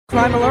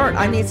Crime Alert,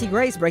 I'm Nancy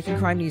Grace. Breaking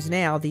crime news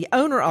now. The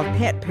owner of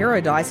Pet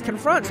Paradise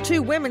confronts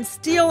two women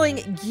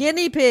stealing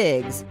guinea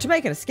pigs. To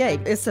make an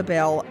escape,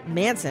 Isabel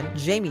Manson,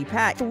 Jamie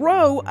Pack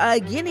throw a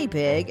guinea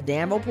pig.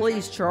 Danville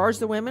police charge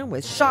the women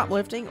with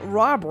shoplifting,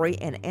 robbery,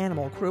 and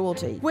animal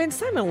cruelty. When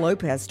Simon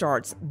Lopez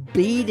starts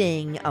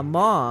beating a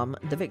mom,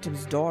 the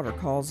victim's daughter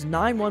calls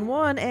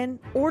 911 and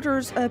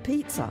orders a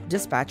pizza.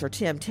 Dispatcher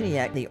Tim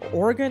Tiniak, the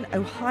Oregon,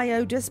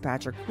 Ohio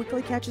dispatcher,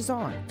 quickly catches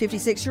on.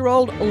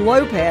 56-year-old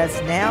Lopez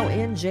now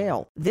in jail.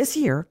 This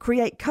year,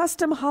 create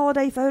custom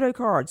holiday photo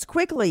cards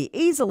quickly,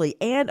 easily,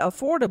 and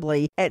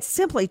affordably at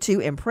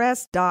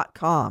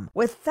simplytoimpress.com.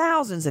 With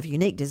thousands of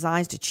unique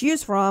designs to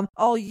choose from,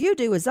 all you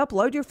do is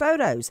upload your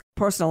photos,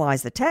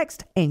 personalize the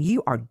text, and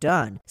you are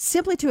done.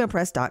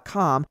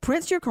 Simplytoimpress.com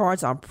prints your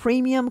cards on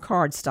premium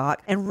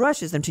cardstock and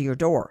rushes them to your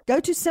door. Go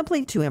to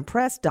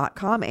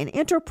simplytoimpress.com and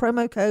enter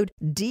promo code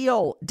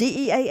DEAL,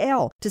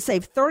 D-E-A-L, to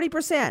save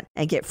 30%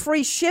 and get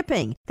free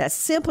shipping. That's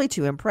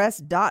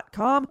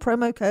simplytoimpress.com,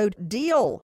 promo code DEAL.